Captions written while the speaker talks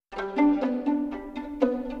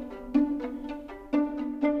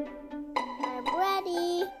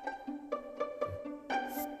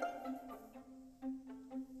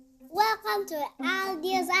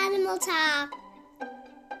Aldia's Animal Talk.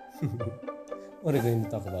 What are we going to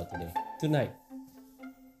talk about today? Tonight?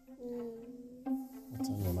 What's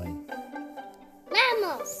on your mind?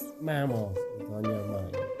 Mammals. Mammals is on your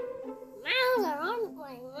mind. Mammals are on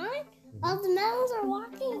my mind. While the mammals are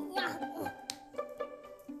walking.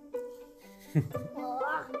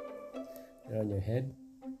 They're on your head?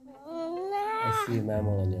 Nah. I see a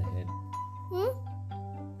mammal on your head. Hmm?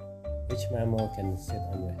 Which mammal can sit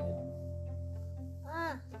on your head?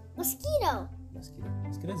 Mosquito. Mosquito.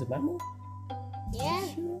 Mosquito is a mammal? Yeah,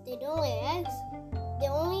 Sure. they don't lay eggs. They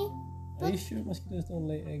only. Are you sure mosquitoes don't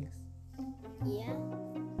lay eggs? Yeah.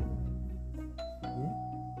 Hmm?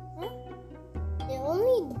 Huh? They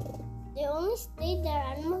only stay their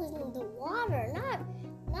animals in the water,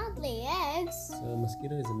 not lay eggs. So a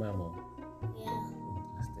mosquito is a mammal. Yeah.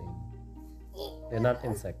 Interesting. They're not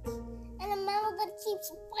insects. And a mammal that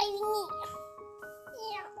keeps biting me.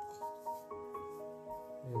 Yeah.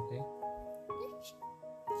 You okay?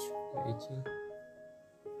 You're itchy? Okay.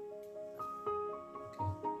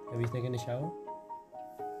 Have you taken a shower?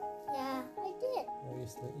 Yeah, I did. Or are you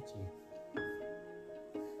still itchy?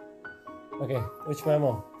 Okay, which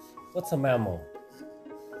mammal? What's a mammal?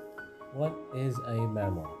 What is a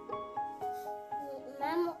mammal? A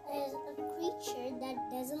mammal is a creature that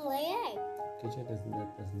doesn't lay eggs. Creature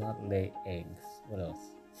that does not lay eggs. What else?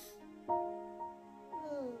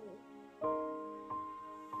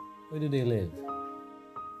 Where do they live?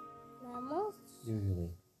 Mammals, Usually.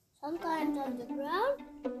 sometimes on the ground,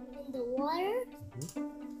 in the water,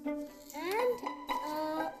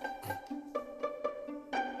 and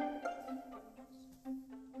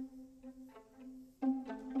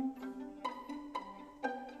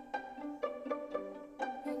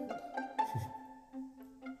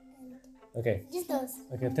Okay. just those.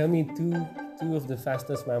 Okay, tell me two of the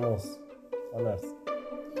fastest mammals on Earth.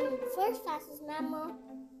 The first fastest mammal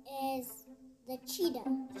is the cheetah.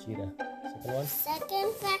 Cheetah. Second one?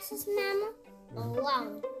 Second fastest mammal, a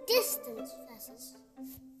long distance fastest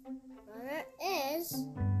runner is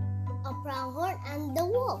a pronghorn and the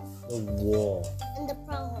wolf. The wolf. And the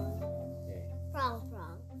pronghorn. Okay. Prong.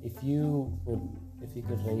 If you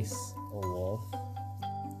could race a wolf,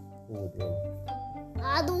 who would win?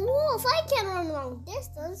 The wolf. I can run long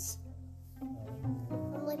distance.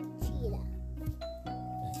 I'm like a cheetah.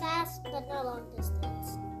 Fast but not long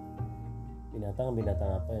distance. Binatang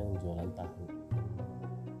apa yang jualan tahu?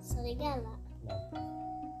 Serigala. Kenapa?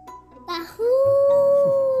 Tahu.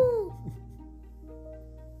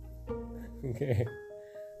 Okay.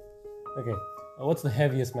 Okay. What's the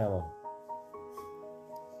heaviest mammal?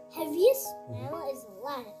 Heaviest mammal is a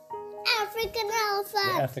lion. African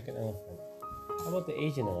elephant. The African elephant. How about the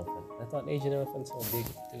Asian elephant? I thought Asian elephants were big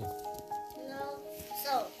too. No.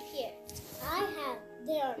 So here,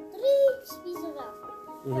 there are 3 species of elephant.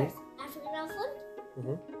 First, African elephant,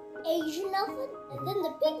 Asian elephant, and then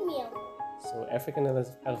the pygmy elephant. So African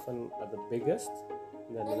elephant are the biggest,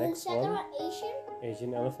 and then the next second one, one,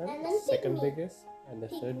 Asian elephant, and then second pygmy. biggest, and the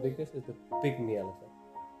third Pygmy. biggest is the pygmy elephant.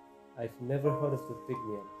 I've never heard of the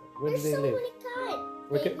pygmy elephant. Where There's do they so live? many kinds.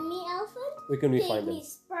 Where can- Pygmy elephant, Where can we find pygmy them?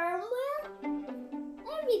 sperm whale,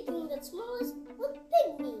 everything that's small is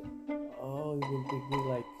pygmy. Oh, you mean pygmy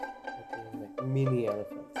like mini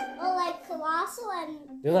elephants? Or like colossal and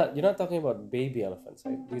You're not talking about baby elephants,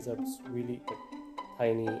 right? These are really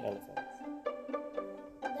tiny elephants.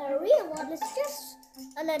 the real one is just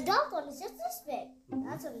an adult one is just this big.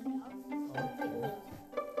 That's an adult. Pygmy elephant.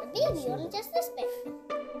 The baby one is just this big.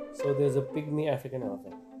 So there's a pygmy African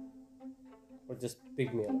elephant, or just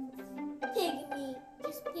pygmy elephants? Pygmy,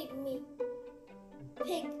 just pygmy.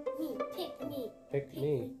 Pygmy.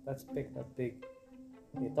 Pygmy. That's pig, not pig.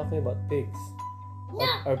 You're talking about pigs. No.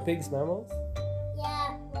 Are pigs mammals?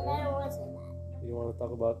 Yeah, but I don't want to say that. You don't want to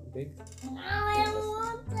talk about pigs? No, I don't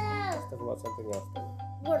want to. Let's talk about something else then.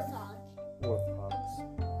 Warthog. Warthogs.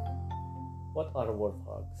 What are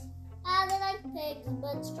warthogs? They like pigs,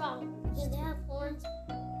 but strong because they have horns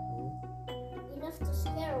enough to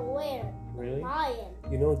scare away a Really? lion.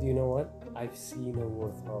 Do you know what? I've seen a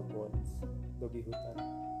warthog once. Babi hutan.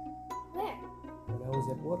 Where? When I was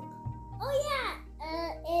at work. Oh yeah,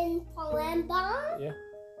 in Palembang. Yeah.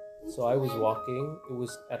 So I was walking. It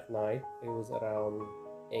was at night. It was around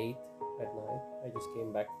 8 at night. I just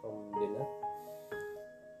came back from dinner.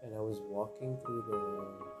 And I was walking through the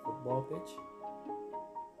football pitch.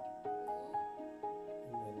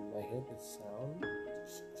 And then I heard this sound.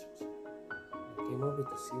 I came over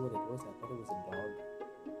to see what it was. I thought it was a dog.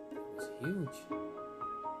 It was huge.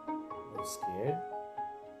 I was scared.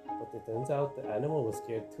 But it turns out the animal was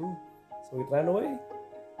scared too. So it ran away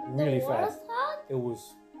really The fast. warthog? It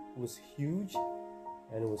was was huge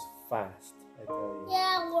and it was fast. I tell you.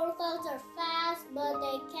 Yeah, warthogs are fast, but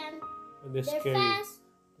they can. And they're scary. Fast.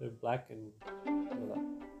 They're black and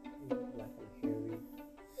hairy.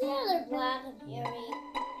 Yeah, they're black and hairy.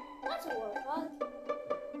 That's a warthog.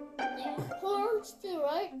 They have horns too,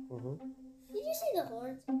 right? Mm-hmm. Did you see the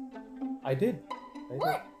horns? I did.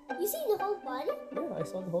 What? You see the whole body? Yeah, I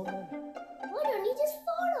saw the whole body. Why don't you just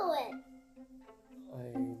follow it?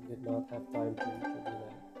 I did not have time to do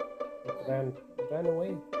that. It ran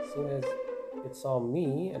away as soon as it saw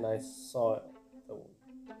me and I saw it.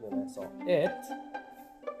 When I saw it,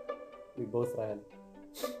 we both ran.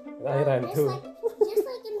 And I ran just too. Just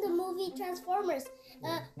like in the movie Transformers.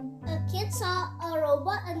 A kid saw a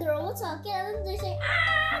robot and the robot saw a kid and they say,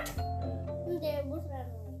 ah! And they both ran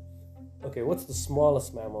away. Okay, what's the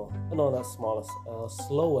smallest mammal? No, not smallest.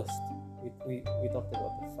 Slowest. We talked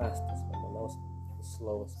about the fastest mammal. That was the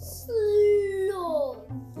slowest mammal. Slow.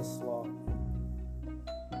 The sloth.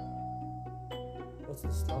 What's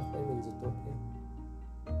the sloth name in Zootopia?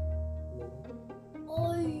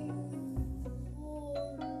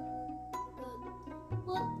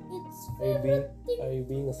 But its Are favorite you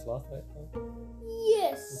being a sloth right now?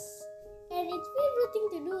 Yes. And its favorite thing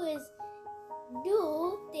to do is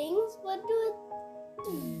do things, but do it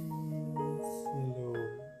Slow.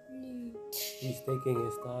 He's taking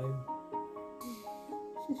his time.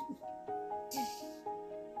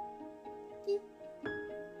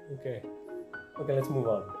 Okay. Okay, let's move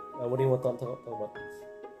on. What do you want to talk about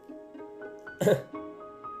this?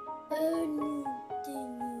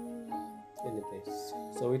 Anything.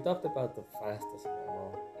 So we talked about the fastest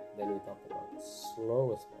mammal. Then we talked about the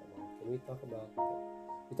slowest mammal. Can we talk about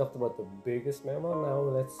we talked about the biggest mammal. Now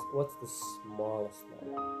what's the smallest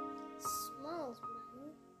mammal? Smallest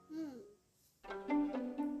mammal?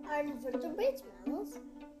 Are invertebrates mammals?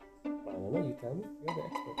 I don't know, you tell me. You're the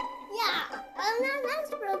expert. Yeah, I'm not an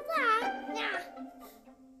expert at that. Yeah.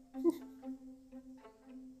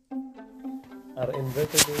 Are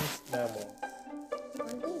invertebrates mammals?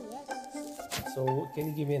 Yes. So can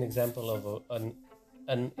you give me an example of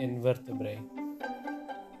an invertebrate?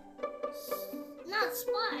 Not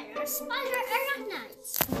spiders. Spiders are arachnids.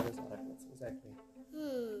 What is arachnids exactly?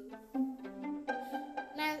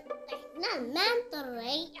 Not manta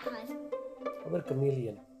ray. How about a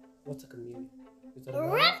chameleon? What's a chameleon? Is it a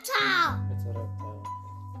mammal? Reptile. It's a reptile.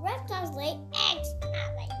 Reptiles lay eggs.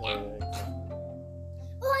 Not like that. Exactly.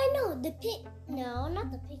 Oh, I know. The pig. No,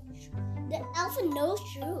 not the pig. The elephant nose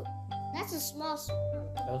shrew. That's a small.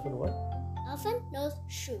 Elephant what? Elephant nose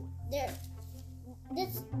shrew. They're.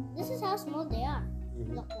 This is how small they are.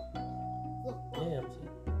 Mm-hmm. Look. Yeah, I'm seeing.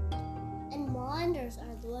 And monsters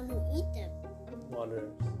are the one who eat them.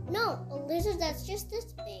 Wanderers. No, a lizard that's just this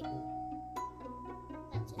big.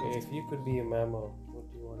 That's Okay, it. if you could be a mammal, what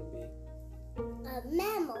do you want to be? A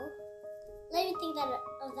mammal. Let me think of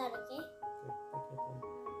that, okay? Okay, take your time.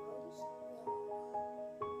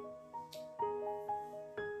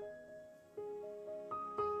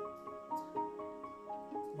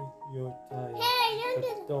 Take your time. Hey,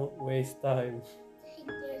 But don't waste time. take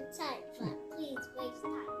your time, but please waste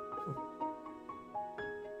time.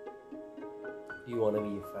 Do you want to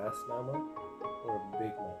be a fast mammal or a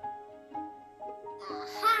big mammal?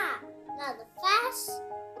 Aha! Not a fast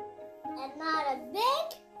and not a big,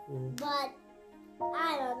 but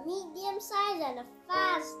I'm a medium size and a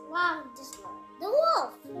fast, long distance. The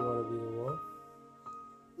wolf. You want to be the wolf?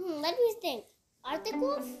 Let me think. Arctic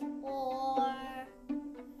wolf or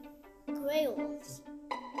gray wolves?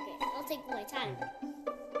 Okay, I'll take my time.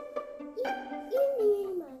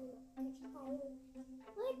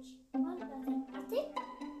 Which one do I think? Arctic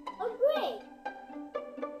or gray?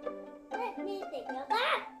 Let me think of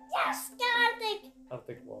that. Yes, Arctic.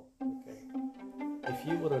 Arctic wolf. Okay. If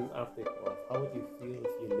you were an Arctic wolf, how would you feel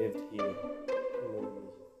if you lived here in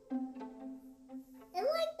Indonesia? I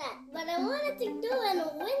like that, but I wanted to do it in a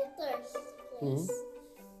winter place.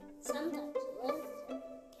 Sometimes winter.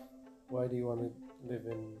 Why do you want to live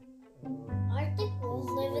in Arctic wolves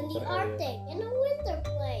live in the winter area? Arctic, in a winter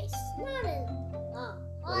place, not in or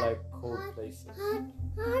hot, like cold places? hot.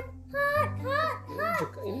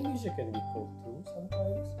 Indonesia can be cold too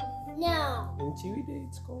sometimes. No. In Chiwide,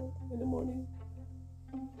 it's cold in the morning.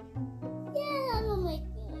 Yeah, that will make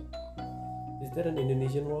me like that. Is there an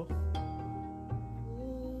Indonesian wolf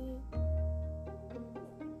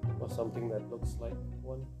or something that looks like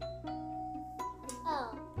one?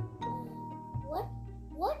 Oh.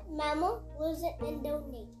 What mammal lives in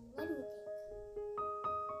Indonesia? Let me think.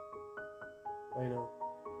 Rhino.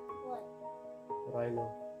 What? Rhino.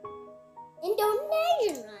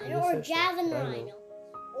 Indonesian rhino You or said so. Javan Rhino. rhino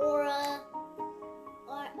or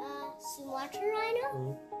water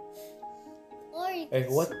rhino. Or you Like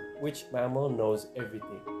could what? Which mammal knows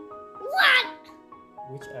everything? What?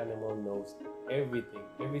 Which animal knows everything?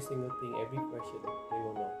 Every single thing, every question, they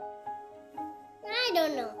will know. I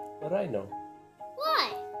don't know. A rhino.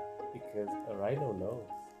 Why? Because a rhino knows.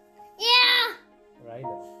 Yeah.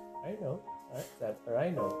 Rhino. I know. That's a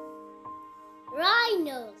rhino.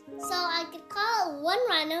 Rhinos. So I could call one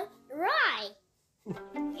rhino Rye.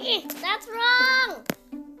 That's wrong.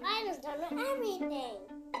 Rhinos don't know everything.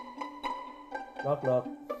 Knock knock.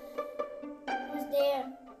 Who's there?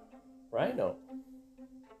 Rhino.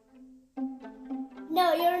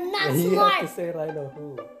 No, you're not You smart. have to say rhino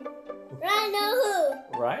who? Rhino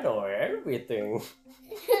who? Rhino everything.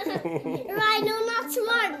 Rhino not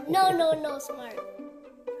smart. No, smart.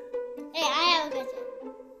 Hey, I have a question.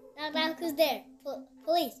 Knock, who's there?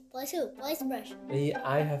 Police. Police who? Police brush. Hey,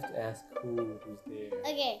 I have to ask who's there.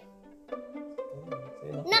 Okay.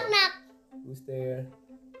 Say Knock. Who's there?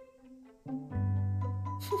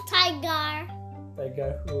 Tiger.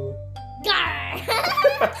 Tiger who? Gar.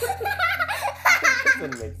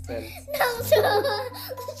 Doesn't make sense. No,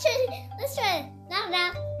 let's try it.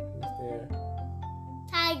 Knock. Who's there?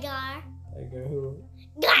 Tiger. Tiger who?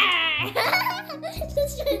 Gar.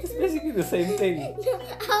 Let's try It's basically the same thing. No,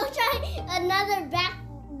 I'll try another back.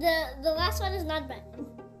 The last one is not back.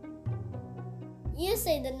 You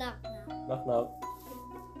say the knock now. Knock knock.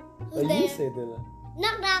 Who's Oh, there? you say the.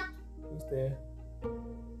 Knock. Who's there?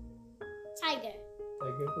 Tiger.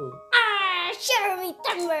 Tiger who? Jeremy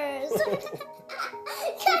Timbers.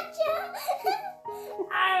 Gotcha.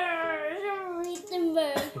 Jeremy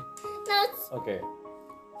Timbers. Now Okay.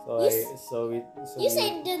 you say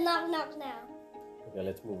the knock now. Okay,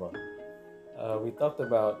 let's move on. We talked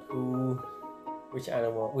about which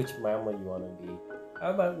mammal you want to be. How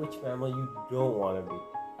about which mammal you don't want to be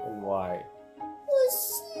and why?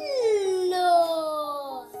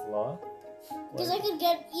 Sloth. Sloth? Because I could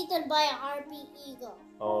get eaten by a harpy eagle.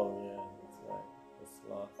 Oh yeah, that's right. The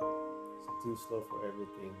sloth. It's too slow for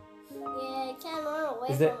everything. Yeah, I can't run away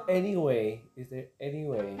Is there from any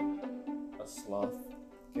way a sloth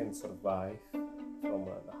can survive from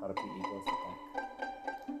the harpy eagle's attack?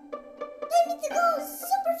 They need to go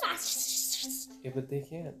super fast. Yeah, but they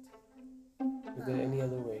can't. Is there any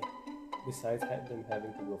other way besides them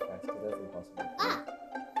having to go faster? That's impossible.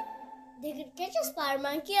 They could catch a spider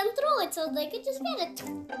monkey and throw it so they could just get it.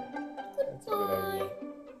 That's a good idea.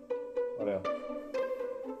 What else?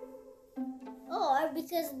 Or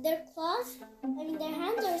because their claws, their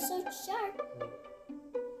hands are so sharp.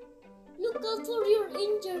 Look out for your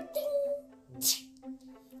injured thing.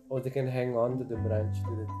 Oh, they can hang on to the branch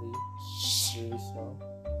to the tree really strong,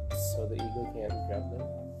 so the eagle can't grab them.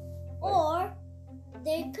 Or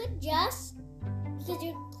they could just, because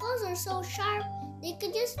your claws are so sharp, they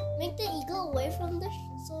could just make the eagle away from the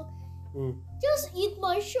just eat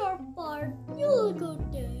my sharp part. You'll go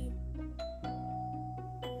dead.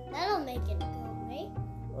 That'll make it go away.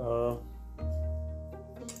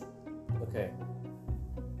 Okay.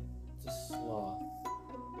 The sloth.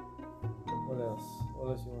 What else? What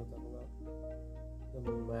else you want to talk about?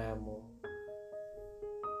 The mammal.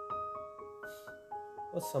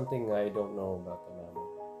 What's something I don't know about the mammal?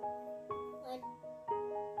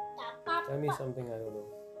 Tell me something I don't know.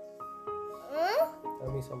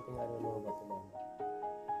 Tell me something I don't know about the mammal.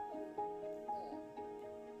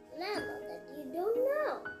 Mammal that you don't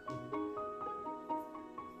know.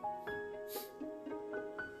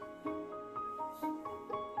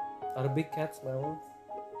 Are big cats mammals?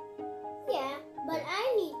 Yeah, but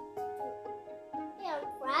I need to. Yeah,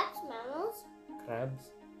 crabs, mammals. Crabs?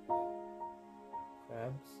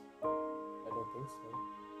 Crabs? I don't think so.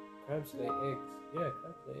 Crabs lay eggs. Yeah,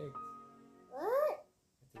 crabs lay eggs. What?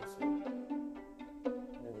 I think so.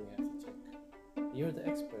 Then we have to check. You're the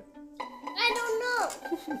expert. I don't know.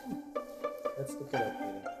 Let's look it up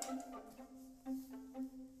later.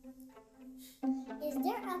 Is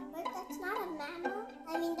there a bird that's not a mammal?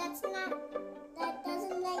 That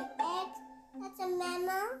doesn't lay eggs? That's a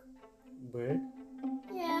mammal? Bird?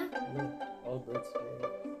 Yeah. No, all birds lay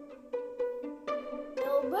eggs.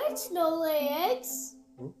 No birds, no lay eggs.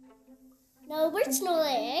 No birds, no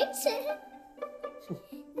lay eggs.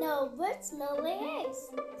 No birds, no lay eggs.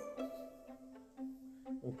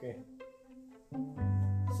 Okay.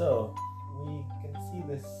 So, we can see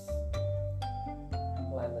this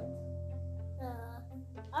planet.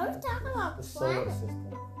 Are we talking about The solar planets?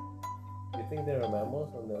 system. Do you think there are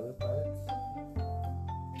mammals on the other planets?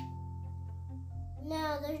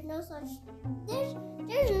 No, there's no such.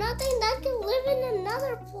 There's nothing that can live in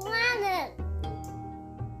another planet.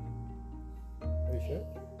 Are you sure?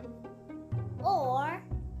 Or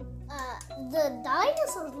the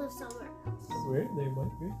dinosaurs live somewhere else. Where they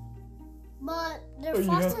might be. But their Or you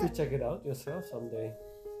have fossils. to check it out yourself someday.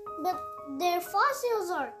 But their fossils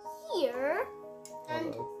are here,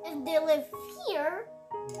 and if they live here,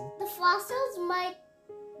 the fossils might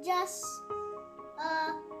just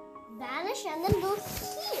vanish and then go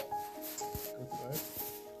here. Good word.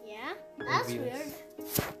 Yeah, that's Maybe weird.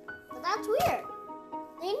 But that's weird.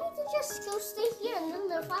 They need to just go stay here, and then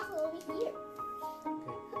their fossil will be here.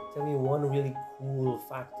 Okay. Tell me one really cool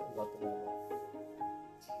fact about the mammal.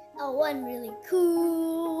 Oh, one really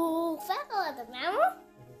cool fact about the mammal.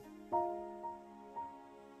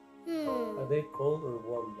 Are they cold or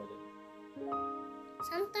warm-blooded?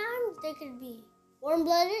 Sometimes they could be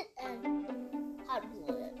warm-blooded and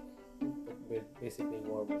hot-blooded. But basically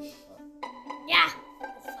warm and hot. Yeah,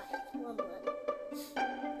 that's fine.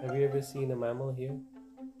 Warm-blooded. Have you ever seen a mammal here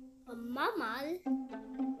A mammal.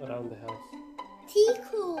 around the house?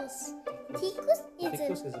 Ticus. Ticus is a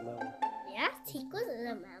Ticus is a mammal. yeah. Ticus is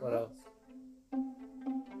a mammal. What else?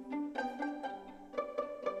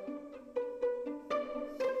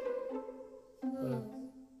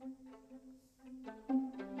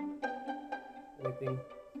 Anything?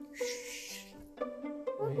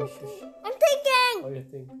 Oh, you shush. I'm thinking. Oh, you're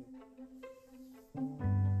thinking.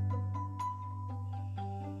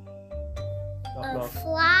 Knock, A knock.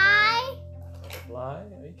 fly. Fly?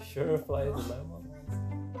 Are you sure a fly is a mammal?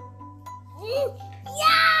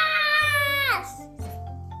 Yes.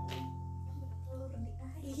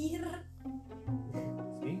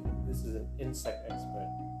 See? This is an insect expert.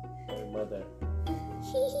 My mother.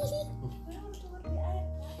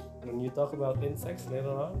 When you talk about insects later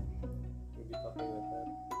on, we'll be talking about that.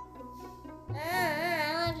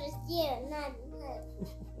 I want to see it. Not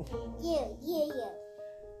you.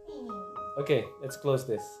 Okay, let's close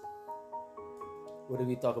this. What did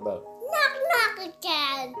we talk about? Knock knock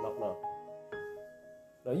again. Knock knock.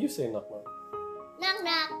 No, you say knock knock. Knock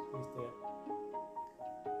knock. Who's there?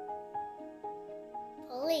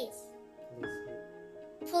 Police. Police.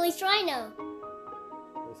 Police Rhino.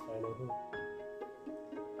 Police rhino who?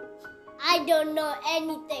 I don't know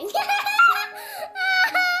anything.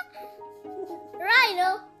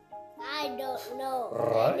 Rhino. I don't know.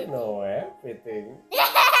 Rhino everything.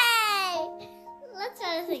 Yay! Let's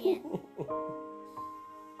try this again.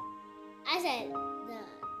 I said the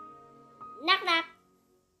knock knock.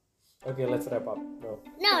 Okay, let's wrap up. No.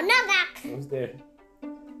 No, knock knock. Who's there?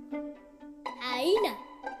 Hyena.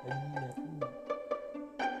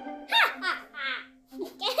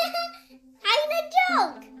 Hyena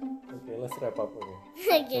joke. Okay, let's wrap up again. So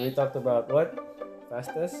we Okay. talked about what?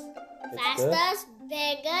 Fastest? It's Fastest,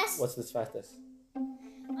 biggest. What's this fastest?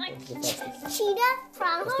 What's the fastest? Cheetah, What's the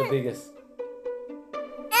pronghorn, biggest?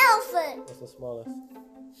 elephant. What's the smallest?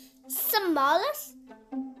 Smallest.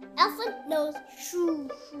 Elephant nose. Shoo,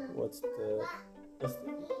 shoo. What's the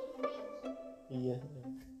yeah.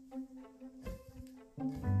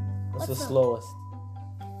 What's the What's the- slowest?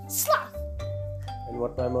 Sloth. And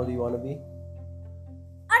what mammal do you want to be?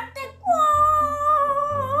 Arctic.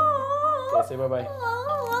 Okay, say bye bye.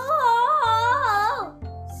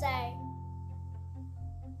 Say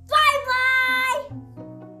bye bye.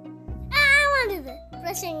 I want to do the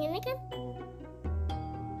pressing in again.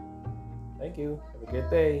 Thank you. Have a good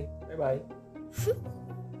day. Bye bye.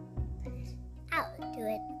 I'll do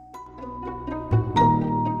it.